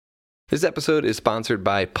This episode is sponsored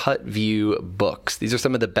by PuttView Books. These are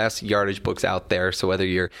some of the best yardage books out there. So whether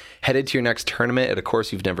you're headed to your next tournament at a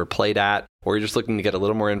course you've never played at, or you're just looking to get a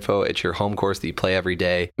little more info at your home course that you play every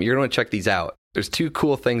day, you're going to want to check these out. There's two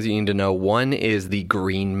cool things you need to know. One is the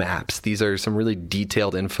green maps. These are some really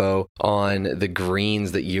detailed info on the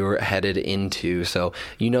greens that you're headed into. So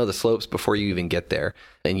you know the slopes before you even get there.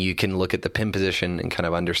 And you can look at the pin position and kind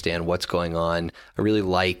of understand what's going on. I really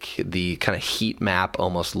like the kind of heat map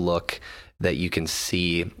almost look that you can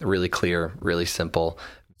see. Really clear, really simple.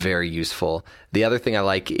 Very useful. The other thing I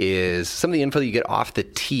like is some of the info that you get off the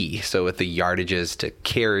tee. So with the yardages to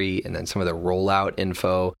carry and then some of the rollout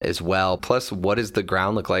info as well. Plus, what does the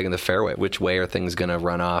ground look like in the fairway? Which way are things going to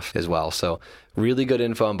run off as well? So really good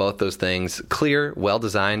info on both those things. Clear, well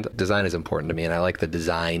designed. Design is important to me, and I like the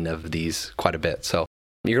design of these quite a bit. So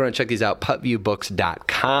you're going to check these out,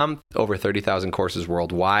 putviewbooks.com. Over 30,000 courses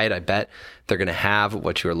worldwide. I bet they're going to have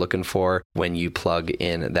what you're looking for when you plug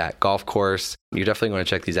in that golf course. You're definitely going to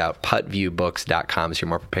check these out, putviewbooks.com, so you're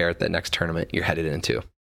more prepared at the next tournament you're headed into.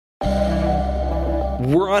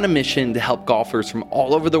 We're on a mission to help golfers from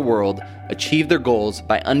all over the world achieve their goals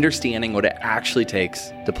by understanding what it actually takes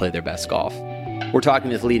to play their best golf. We're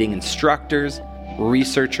talking with leading instructors,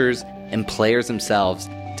 researchers, and players themselves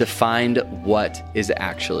to find what is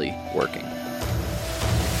actually working.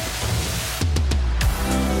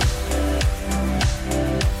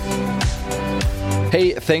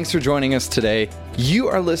 Hey, thanks for joining us today. You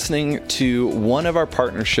are listening to one of our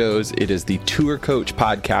partner shows. It is the Tour Coach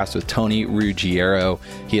Podcast with Tony Ruggiero.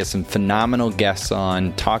 He has some phenomenal guests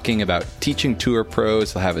on talking about teaching tour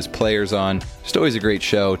pros. He'll have his players on. Just always a great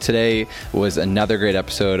show. Today was another great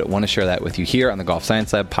episode. I want to share that with you here on the Golf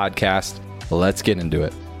Science Lab podcast. Let's get into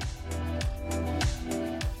it.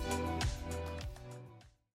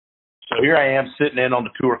 So here I am sitting in on the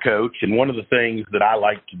Tour Coach, and one of the things that I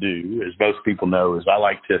like to do, as most people know, is I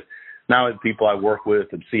like to, not only the people I work with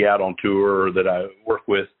and see out on tour or that I work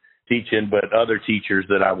with teaching, but other teachers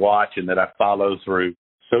that I watch and that I follow through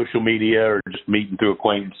social media or just meeting through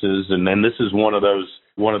acquaintances. And then this is one of those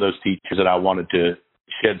teachers that I wanted to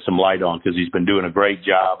shed some light on because he's been doing a great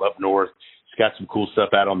job up north. He's got some cool stuff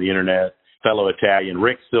out on the internet. Fellow Italian,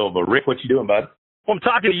 Rick Silva. Rick, what you doing, bud? Well, I'm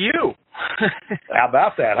talking to you. How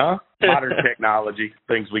about that, huh? Modern technology,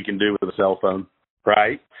 things we can do with a cell phone,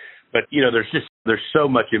 right? But, you know, there's so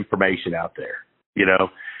much information out there, you know.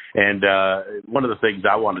 And one of the things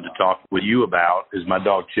I wanted to talk with you about is my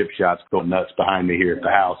dog Chip Shot's going nuts behind me here at the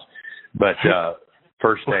house. But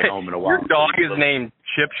first day home in a while. Your dog is named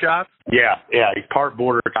Chip Shot? Yeah. He's part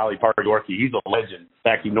Border Collie, part Yorkie. He's a legend. In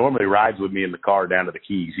fact, he normally rides with me in the car down to the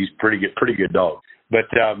Keys. He's pretty good dog. But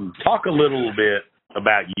talk a little bit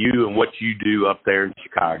about you and what you do up there in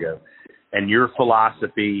Chicago and your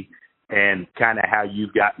philosophy and kind of how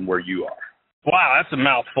you've gotten where you are. Wow, that's a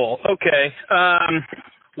mouthful. Okay.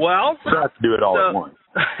 Well, you don't have to do it all at once.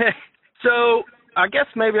 So I guess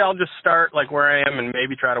maybe I'll just start like where I am and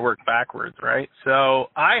maybe try to work backwards, right? So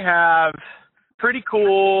I have pretty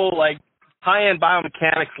cool, like high-end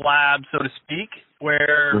biomechanics lab, so to speak,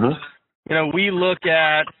 where, you know, we look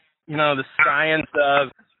at, you know, the science of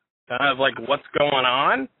kind of like what's going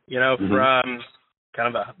on, you know, from kind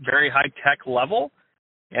of a very high-tech level,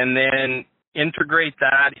 and then integrate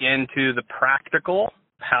that into the practical,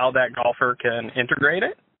 how that golfer can integrate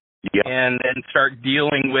it, and then start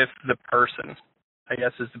dealing with the person, I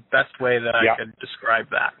guess is the best way that I could describe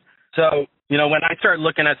that. So, you know, when I start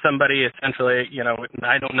looking at somebody, essentially, you know,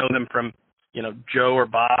 I don't know them from, you know, Joe or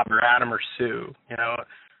Bob or Adam or Sue, you know,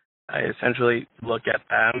 I essentially look at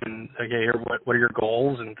them and, okay, here, what are your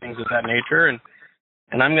goals and things of that nature? And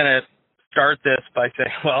I'm going to start this by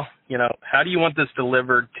saying, well, you know, how do you want this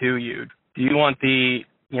delivered to you? Do you want the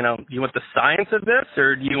science of this,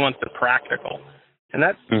 or do you want the practical? And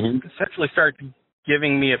that essentially starts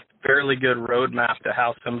giving me a fairly good roadmap to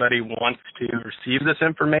how somebody wants to receive this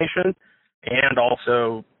information and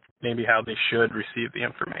also maybe how they should receive the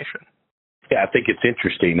information. Yeah, I think it's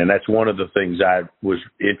interesting, and that's one of the things I was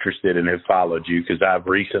interested in and have followed you because I've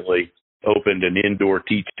recently opened an indoor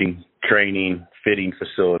teaching, training, fitting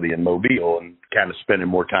facility in Mobile and kind of spending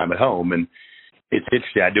more time at home. And it's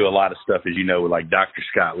interesting. I do a lot of stuff, as you know, with like Dr.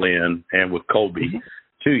 Scott Lynn and with Colby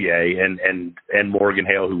Touye and Morgan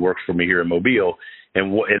Hale, who works for me here in Mobile.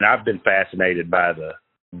 And I've been fascinated by the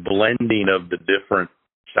blending of the different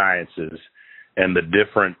sciences and the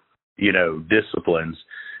different, you know, disciplines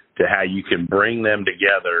to how you can bring them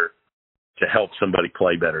together to help somebody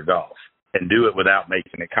play better golf and do it without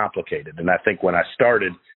making it complicated. And I think when I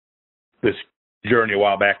started this journey a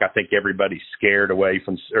while back, I think everybody scared away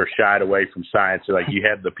from or shied away from science. So like you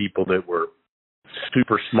had the people that were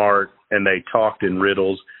super smart and they talked in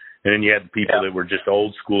riddles. And then you had the people that were just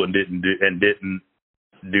old school and didn't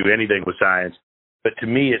do anything with science. But to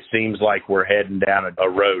me, it seems like we're heading down a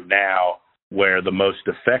road now where the most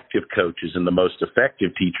effective coaches and the most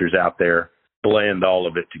effective teachers out there blend all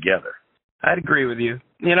of it together. I'd agree with you.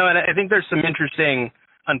 And I think there's some interesting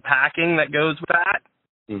unpacking that goes with that.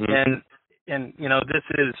 Mm-hmm. And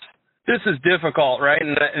this is difficult, right?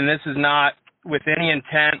 And this is not with any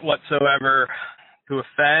intent whatsoever to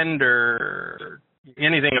offend or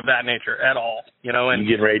anything of that nature at all. And you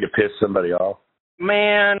getting ready to piss somebody off?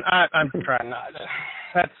 Man, I'm trying not.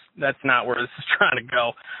 That's not where this is trying to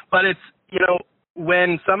go. But it's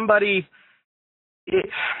when somebody,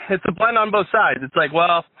 it's a blend on both sides. It's like,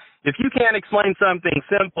 well, if you can't explain something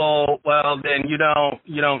simple, well, then you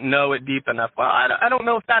don't know it deep enough. Well, I don't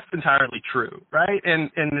know if that's entirely true, right?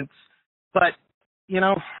 And it's, but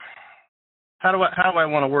how do I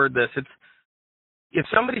want to word this? It's, if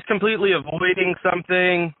somebody's completely avoiding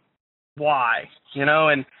something, why?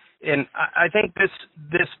 And I think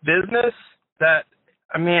this business that,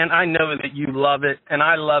 man, I know that you love it and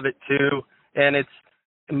I love it too. And it's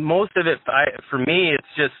most of it for me, it's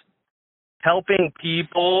just helping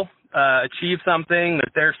people achieve something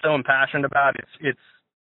that they're so impassioned about.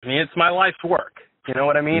 It's my life's work. You know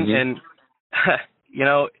what I mean? Mm-hmm.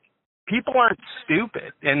 And people aren't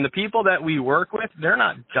stupid, and the people that we work with, they're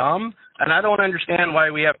not dumb. And I don't understand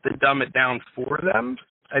why we have to dumb it down for them.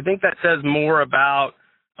 I think that says more about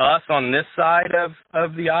us on this side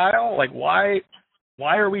of the aisle. Like, why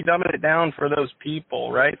are we dumbing it down for those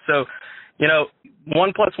people, right? So,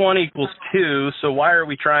 1 + 1 = 2. So why are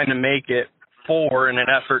we trying to make it 4 in an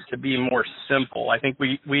effort to be more simple? I think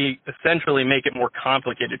we essentially make it more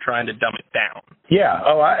complicated trying to dumb it down. Yeah.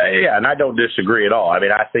 And I don't disagree at all. I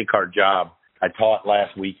mean, I think our job, I taught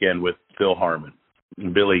last weekend with Phil Harmon.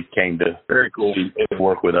 Billy came to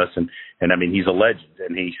work with us, and I mean, he's a legend.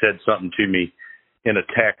 And he said something to me in a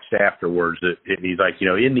text afterwards that he's like,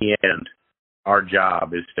 in the end, our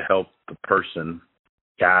job is to help the person,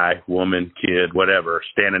 guy, woman, kid, whatever,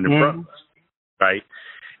 standing in front of us, right?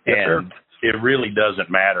 Yes, and it really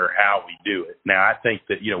doesn't matter how we do it. Now, I think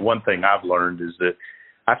that, one thing I've learned is that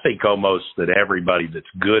I think almost that everybody that's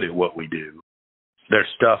good at what we do, their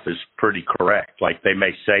stuff is pretty correct. Like, they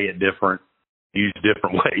may say it different, use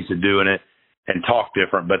different ways of doing it, and talk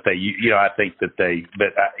different, but I think that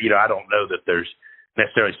I don't know that there's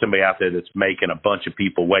necessarily somebody out there that's making a bunch of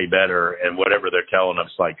people way better, and whatever they're telling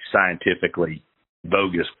us, like, scientifically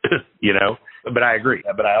bogus, But I agree.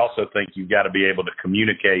 But I also think you've got to be able to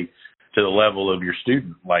communicate to the level of your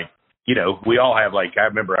student. Like, we all have, like, I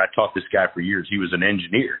remember I taught this guy for years. He was an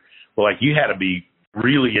engineer. Well, like, you had to be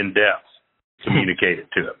really in-depth to communicate it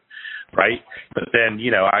to him, right? But then,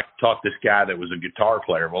 I taught this guy that was a guitar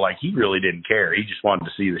player. Well, like, he really didn't care. He just wanted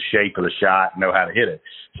to see the shape of the shot and know how to hit it.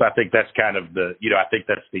 So I think that's kind of I think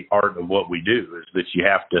that's the art of what we do, is that you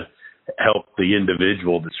have to help the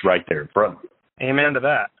individual that's right there in front of you. Amen to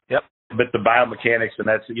that. Yep. But the biomechanics, and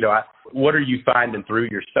that's, what are you finding through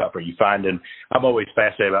your stuff? Are you finding, I'm always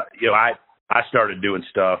fascinated about, I started doing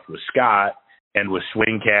stuff with Scott and with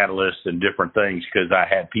swing catalysts and different things because I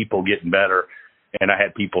had people getting better and I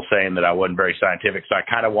had people saying that I wasn't very scientific. So I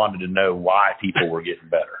kind of wanted to know why people were getting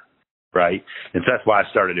better, right? And so that's why I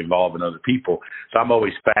started involving other people. So I'm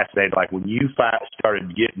always fascinated, like, when you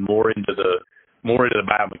started getting more into the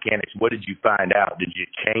biomechanics, what did you find out? Did you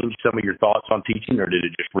change some of your thoughts on teaching, or did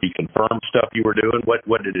it just reconfirm stuff you were doing?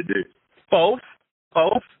 What did it do? Both.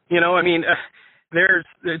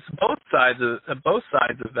 It's both sides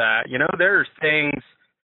of that. There's things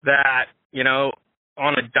that,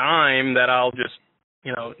 on a dime that I'll just,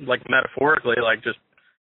 like, metaphorically, like, just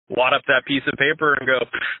wad up that piece of paper and go,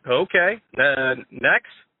 okay,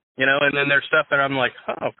 next, and then there's stuff that I'm like,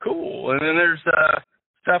 oh, cool. And then there's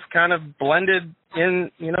stuff kind of blended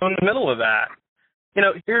in, in the middle of that.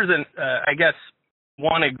 Here's I guess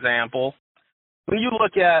one example. When you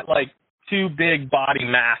look at, like, two big body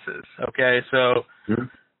masses, okay, so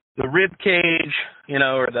the rib cage,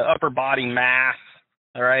 or the upper body mass,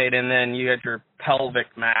 all right, and then you got your pelvic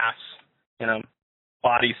mass,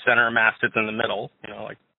 body center mass sits in the middle,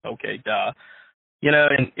 like, okay, duh.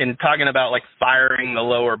 And talking about, like, firing the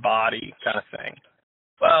lower body kind of thing.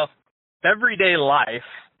 Well, everyday life,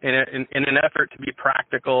 in an effort to be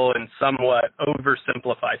practical and somewhat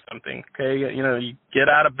oversimplify something, okay? You get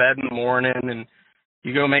out of bed in the morning and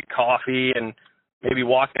you go make coffee and maybe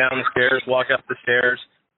walk down the stairs, walk up the stairs.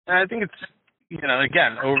 And I think it's,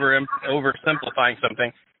 again, oversimplifying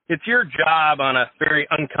something. It's your job on a very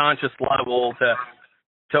unconscious level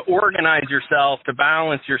to organize yourself, to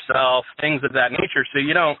balance yourself, things of that nature, so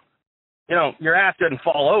you don't your ass doesn't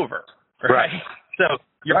fall over, right? So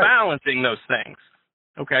you're balancing those things.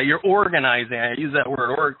 Okay, you're organizing. I use that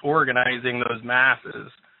word, organizing those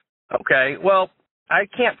masses. Okay, well, I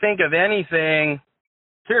can't think of anything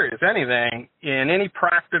in any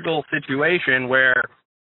practical situation where,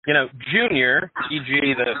 junior,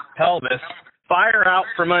 e.g. the pelvis, fire out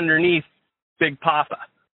from underneath Big Papa.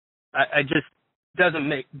 I just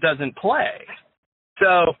doesn't play.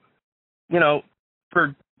 So,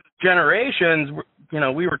 for generations,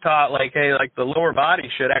 we were taught hey, the lower body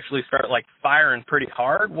should actually start firing pretty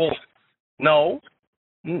hard. Well, no,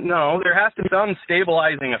 there has to be some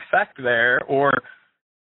stabilizing effect there, or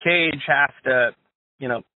cage has to,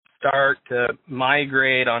 start to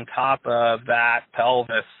migrate on top of that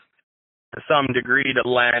pelvis to some degree to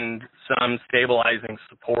lend some stabilizing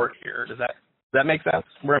support here. Does that make sense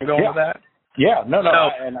where I'm going with that? Yeah, no.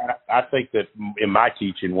 And I think that in my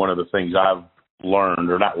teaching, one of the things I've learned,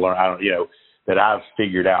 or not learned, that I've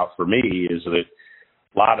figured out for me is that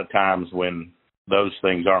a lot of times when those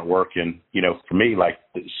things aren't working, for me,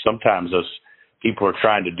 sometimes those people are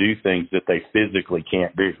trying to do things that they physically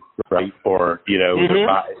can't do, right? Or,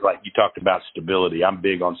 like you talked about stability. I'm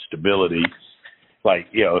big on stability.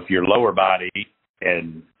 If your lower body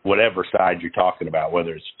and whatever side you're talking about,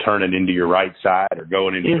 whether it's turning into your right side or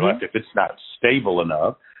going into your left, if it's not stable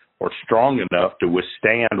enough or strong enough to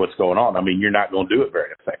withstand what's going on, you're not going to do it very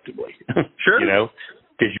effectively. Sure.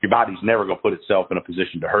 Because your body's never going to put itself in a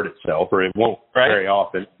position to hurt itself, or it won't very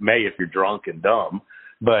often. It may if you're drunk and dumb,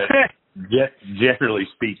 but generally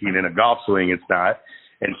speaking, in a golf swing, it's not.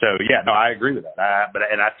 And so, I agree with that.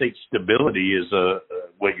 And I think stability is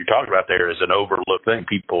what you're talking about there is an overlooked thing.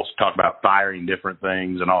 People talk about firing different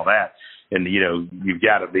things and all that, and you've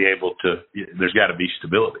got to be able to. There's got to be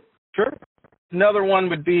stability. Sure. Another one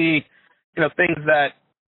would be, things that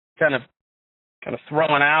kind of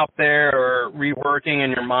throwing out there or reworking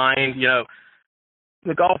in your mind.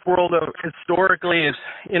 The golf world historically is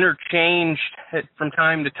interchanged from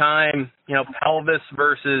time to time. Pelvis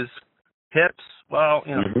versus hips. Well,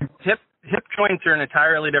 hip joints are an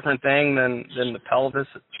entirely different thing than the pelvis,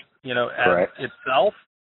 as itself.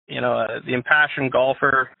 The impassioned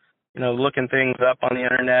golfer, looking things up on the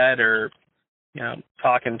internet or,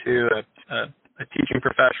 talking to a teaching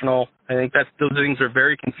professional. I think those things are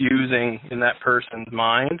very confusing in that person's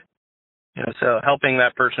mind. So helping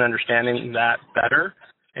that person understanding that better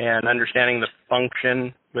and understanding the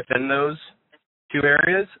function within those two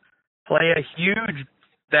areas play a huge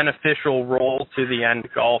beneficial role to the end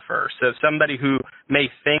golfer. So somebody who may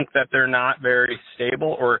think that they're not very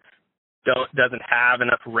stable or doesn't have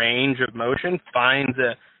enough range of motion finds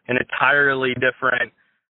an entirely different,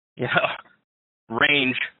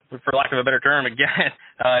 range, for lack of a better term, again,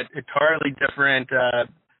 entirely different,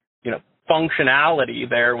 functionality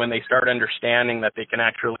there when they start understanding that they can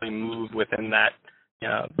actually move within that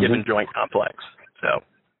given joint complex. So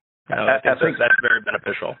I think that's very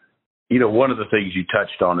beneficial. One of the things you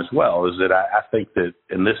touched on as well is that I think that,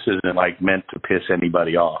 and this isn't meant to piss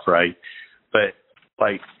anybody off, right? But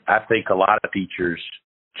I think a lot of teachers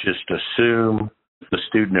just assume the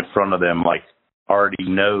student in front of them already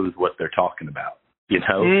knows what they're talking about,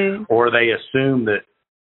 or they assume that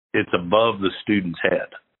it's above the student's head.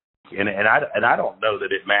 And I don't know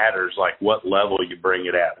that it matters what level you bring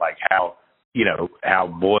it at, how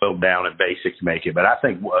boiled down and basic you make it. But I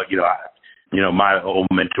think my old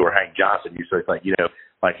mentor Hank Johnson used to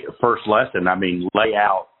say first lesson. Lay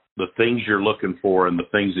out the things you're looking for and the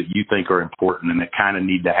things that you think are important and that kind of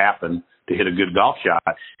need to happen to hit a good golf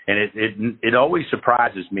shot. And it always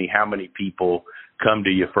surprises me how many people come to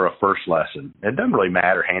you for a first lesson. It doesn't really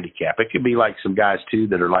matter handicap. It could be some guys too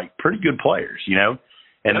that are pretty good players,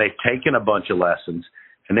 and they've taken a bunch of lessons.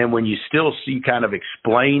 And then when you still see kind of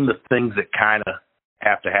explain the things that kind of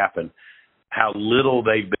have to happen, how little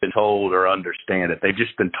they've been told or understand it. They've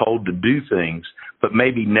just been told to do things, but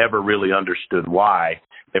maybe never really understood why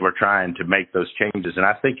they were trying to make those changes. And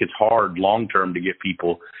I think it's hard long-term to get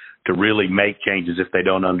people to really make changes if they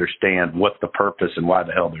don't understand what the purpose and why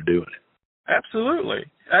the hell they're doing it. Absolutely.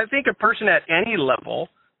 I think a person at any level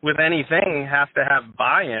with anything has to have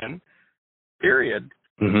buy-in, period.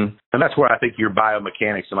 Mm-hmm. And that's where I think your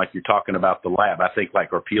biomechanics and you're talking about the lab, I think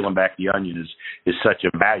or peeling back the onion is such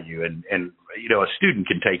a value. And a student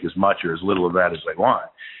can take as much or as little of that as they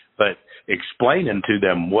want, but explaining to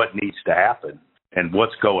them what needs to happen and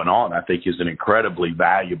what's going on, I think is an incredibly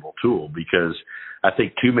valuable tool, because I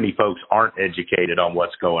think too many folks aren't educated on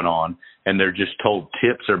what's going on and they're just told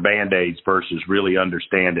tips or Band-Aids versus really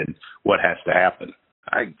understanding what has to happen.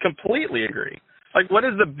 I completely agree. What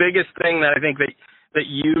is the biggest thing that I think that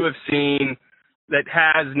you have seen that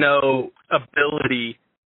has no ability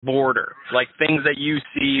border, like things that you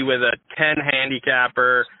see with a 10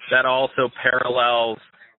 handicapper that also parallels,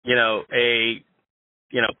 a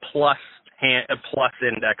plus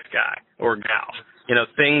index guy or gal,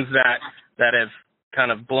 things that have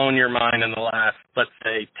kind of blown your mind in the last, let's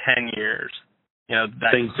say, 10 years,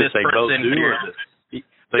 that things this that they both person do, here,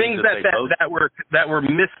 things that were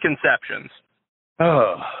misconceptions.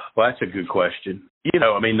 Oh, well, that's a good question.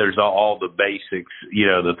 There's all the basics,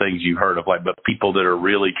 the things you've heard of, but people that are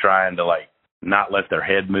really trying to, not let their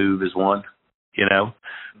head move is one,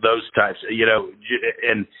 those types,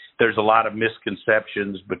 and there's a lot of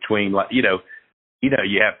misconceptions between,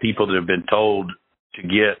 you have people that have been told to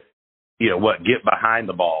get behind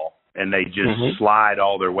the ball, and they just slide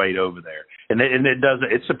all their weight over there. And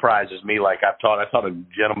it surprises me. I taught a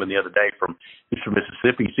gentleman the other day from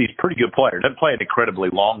Mississippi. He's a pretty good player. Doesn't play an incredibly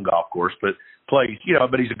long golf course, but plays,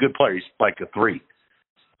 but he's a good player. He's like a 3.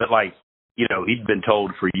 But he'd been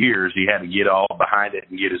told for years he had to get all behind it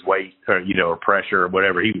and get his weight or, or pressure or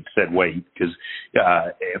whatever. He said weight because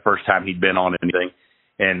first time he'd been on anything.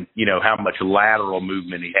 And, how much lateral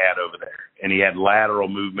movement he had over there. And he had lateral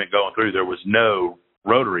movement going through. There was no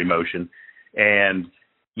rotary motion. And,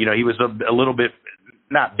 he was a little bit,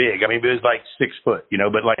 not big. He was 6 foot,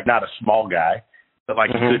 but not a small guy. But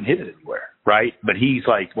he couldn't hit it anywhere, right? But he's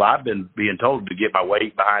well, I've been being told to get my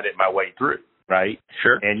weight behind it, my weight through, right?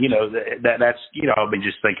 Sure. And, that's, I've been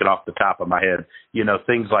just thinking off the top of my head,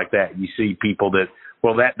 things like that. You see people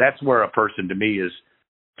that's where a person to me is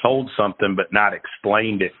told something but not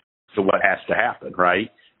explained it to what has to happen, right?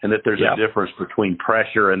 And that there's a difference between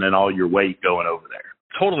pressure and then all your weight going over there.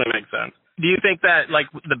 Totally makes sense. Do you think that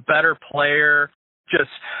the better player just,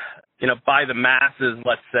 by the masses,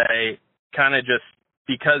 let's say, kind of just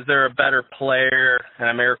because they're a better player, and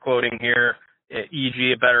I'm air quoting here,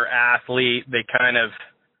 e.g. a better athlete, they kind of,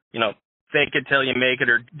 fake it till you make it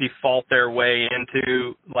or default their way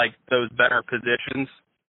into those better positions?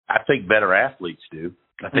 I think better athletes do.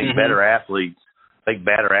 I think better athletes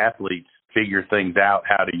figure things out,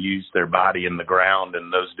 how to use their body in the ground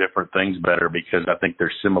and those different things better, because I think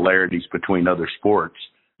there's similarities between other sports.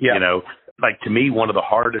 Yeah. To me, one of the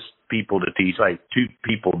hardest people to teach, two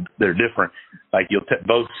people, they're different. You'll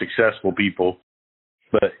both successful people,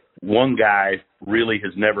 but one guy really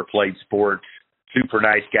has never played sports, super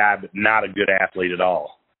nice guy, but not a good athlete at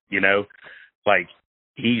all. To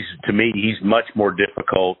me, he's much more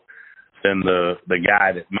difficult than the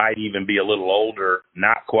guy that might even be a little older,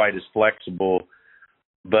 not quite as flexible,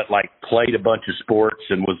 but played a bunch of sports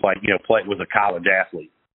and was was a college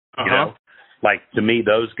athlete. To me,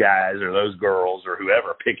 those guys or those girls or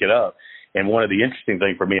whoever pick it up. And one of the interesting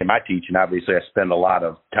things for me in my teaching, obviously I spend a lot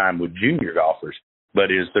of time with junior golfers, but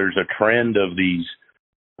there's a trend of these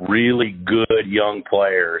really good young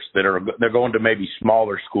players they're going to maybe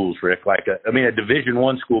smaller schools, Rick, a Division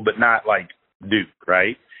I school, but not like Duke,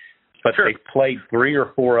 right? But sure. They played 3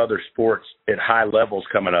 or 4 other sports at high levels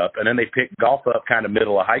coming up, and then they picked golf up kind of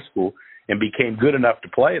middle of high school and became good enough to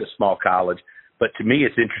play at a small college. But to me,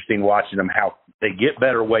 it's interesting watching them, how they get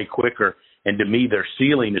better way quicker, and to me, their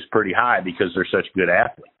ceiling is pretty high because they're such good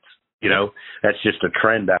athletes. That's just a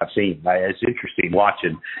trend I've seen. It's interesting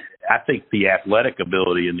watching. I think the athletic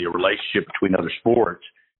ability and the relationship between other sports,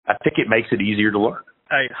 I think it makes it easier to learn.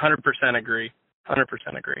 I 100% agree.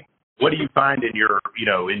 100% agree. What do you find in your,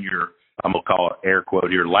 I'm going to call it air quote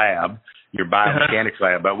here, lab, your biomechanics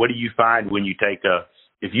lab, but what do you find when you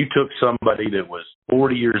if you took somebody that was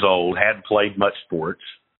 40 years old, hadn't played much sports,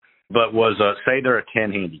 but was, say they're a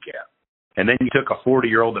 10 handicap, and then you took a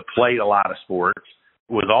 40-year-old that played a lot of sports,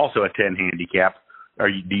 was also a 10 handicap,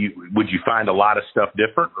 would you find a lot of stuff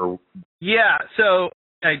different? Or? Yeah, so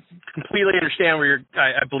I completely understand where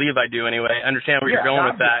I believe I do anyway. Understand where you're going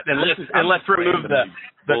with that, and let's remove the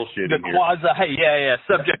quasi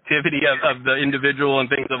subjectivity of the individual and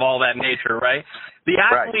things of all that nature, right? The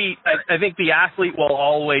athlete, right. I think the athlete will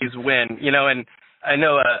always win, and I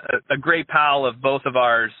know a great pal of both of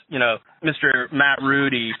ours, Mr. Matt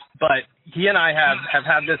Rudy, but he and I have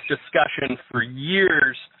had this discussion for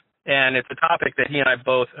years, and it's a topic that he and I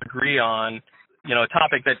both agree on, a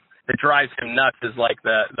topic that drives him nuts is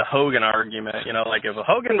the Hogan argument, if a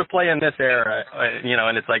Hogan would play in this era,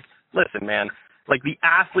 and it's listen, man, the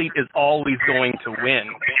athlete is always going to win.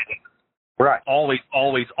 Right. Always,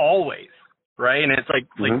 always, always. Right. And it's like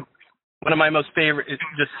one of my most favorite,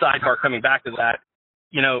 just sidebar coming back to that,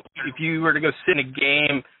 if you were to go sit in a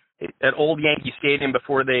game at Old Yankee Stadium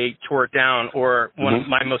before they tore it down, or one of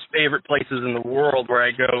my most favorite places in the world where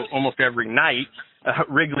I go almost every night,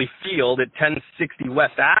 Wrigley Field at 1060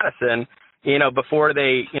 West Addison, before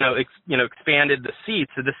they, expanded the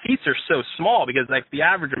seats. So the seats are so small because like the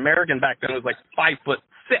average American back then was like 5'6",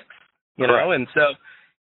 and so,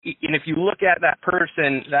 and if you look at that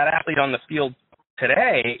person, that athlete on the field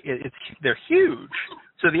today, they're huge.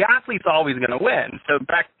 So the athlete's always going to win. So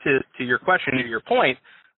back to your question, to your point,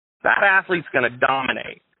 that athlete's going to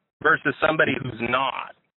dominate versus somebody who's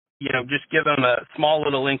not. Just give them a small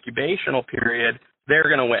little incubational period, they're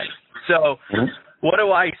going to win. So what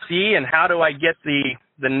do I see and how do I get the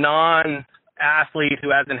non-athlete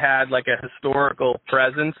who hasn't had like a historical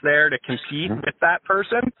presence there to compete with that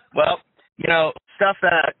person? Well, stuff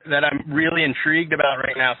that I'm really intrigued about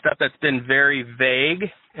right now, stuff that's been very vague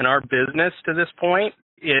in our business to this point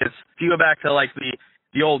is, if you go back to like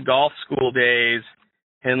the old golf school days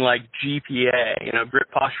and like GPA,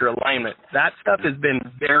 grip posture alignment, that stuff has been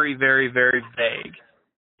very, very, very vague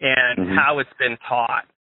and how it's been taught.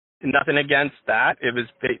 Nothing against that. It was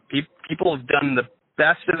people have done the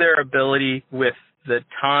best of their ability with the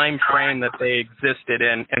time frame that they existed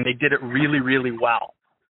in, and they did it really, really well.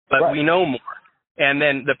 But we know more. And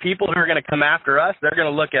then the people who are going to come after us, they're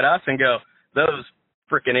going to look at us and go, those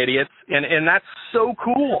freaking idiots. And that's so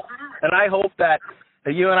cool. And I hope that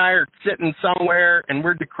you and I are sitting somewhere and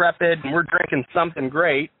we're decrepit and we're drinking something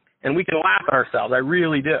great and we can laugh at ourselves. I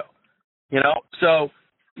really do. So,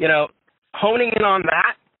 honing in on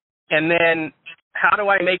that. And then how do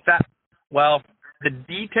I make that? Well, the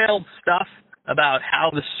detailed stuff about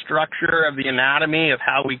how the structure of the anatomy of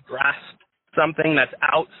how we grasp something that's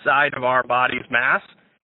outside of our body's mass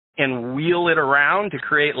and wheel it around to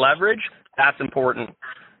create leverage, that's important.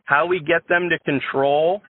 How we get them to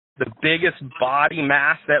control the biggest body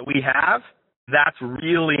mass that we have, that's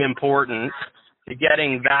really important to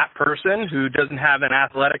getting that person who doesn't have an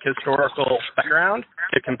athletic historical background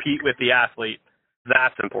to compete with the athlete.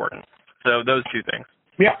 That's important. So those two things.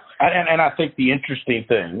 Yeah, and I think the interesting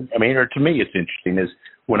thing, or to me it's interesting, is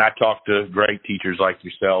when I talk to great teachers like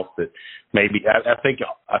yourself that maybe I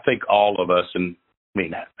think all of us, and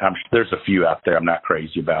there's a few out there I'm not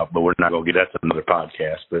crazy about, but we're not going to get that's another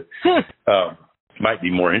podcast, but might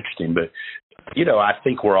be more interesting. But I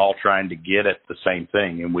think we're all trying to get at the same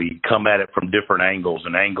thing, and we come at it from different angles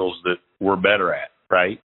and angles that we're better at,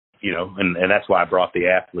 right? And that's why I brought the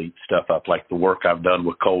athlete stuff up, like the work I've done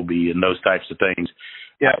with Colby and those types of things.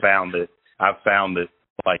 Yeah. I've found that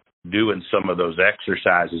like doing some of those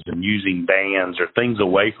exercises and using bands or things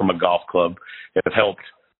away from a golf club have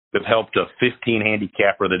helped a 15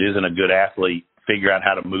 handicapper that isn't a good athlete figure out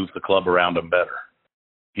how to move the club around them better.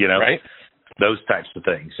 Right? Those types of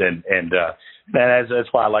things. And that's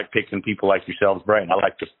why I like picking people like yourselves, Brian. I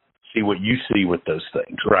like to see what you see with those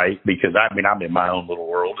things, right? Because I'm in my own little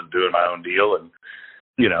world and doing my own deal, and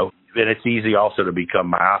and it's easy also to become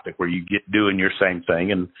myopic where you get doing your same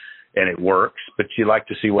thing and it works, but you like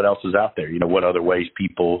to see what else is out there, what other ways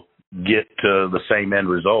people get to the same end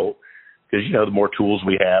result, because the more tools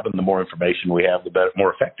we have and the more information we have, the better,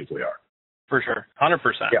 more effective we are. For sure. 100%.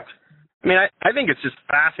 Yeah. I think it's just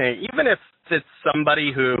fascinating, even if it's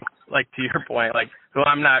somebody who, like to your point, like who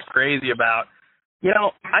I'm not crazy about.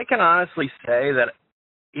 I can honestly say that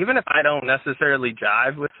even if I don't necessarily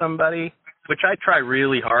jive with somebody, which I try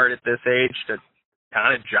really hard at this age to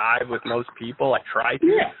kind of jive with most people, I try to.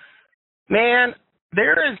 Yeah. Man,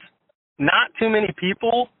 there is not too many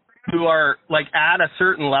people who are like at a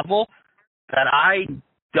certain level that I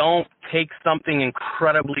don't take something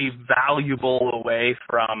incredibly valuable away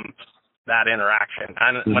from that interaction.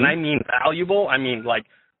 And when I mean valuable, I mean like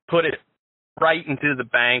put it right into the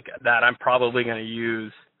bank that I'm probably going to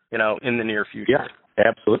use, in the near future. Yeah,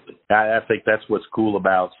 absolutely. I think that's what's cool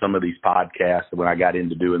about some of these podcasts. When I got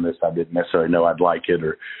into doing this, I didn't necessarily know I'd like it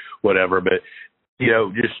or whatever, but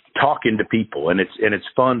just talking to people, and it's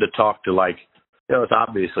fun to talk to, like,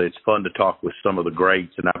 it's fun to talk with some of the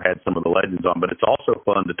greats, and I've had some of the legends on, but it's also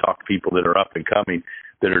fun to talk to people that are up and coming,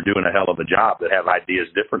 that are doing a hell of a job, that have ideas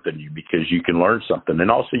different than you, because you can learn something,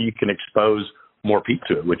 and also you can expose more people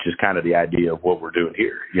to it, which is kind of the idea of what we're doing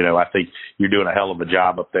here. I think you're doing a hell of a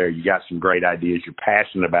job up there. You got some great ideas. You're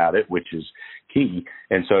passionate about it, which is key.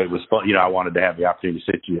 And so it was fun. I wanted to have the opportunity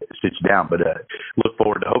to sit you down, but look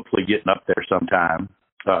forward to hopefully getting up there sometime,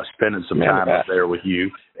 spending some time up there with you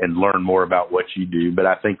and learn more about what you do. But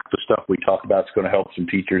I think the stuff we talk about is going to help some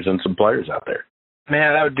teachers and some players out there.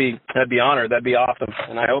 Man, that'd be honored. That'd be awesome.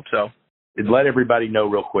 And I hope so. And let everybody know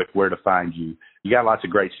real quick where to find you. You got lots of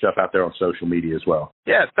great stuff out there on social media as well.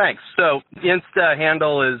 Yeah, thanks. So the Insta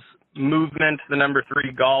handle is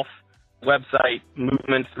movement3golf. Website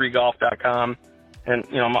movement3golf.com. And,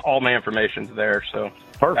 all my information's there. So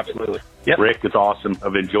Perfect. Absolutely. Yep. Rick, it's awesome.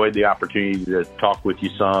 I've enjoyed the opportunity to talk with you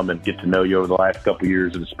some and get to know you over the last couple of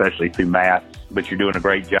years, and especially through math. But you're doing a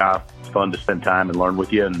great job. It's fun to spend time and learn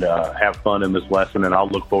with you and have fun in this lesson. And I'll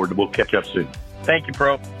look forward to, we'll catch up soon. Thank you,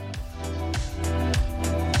 Pro.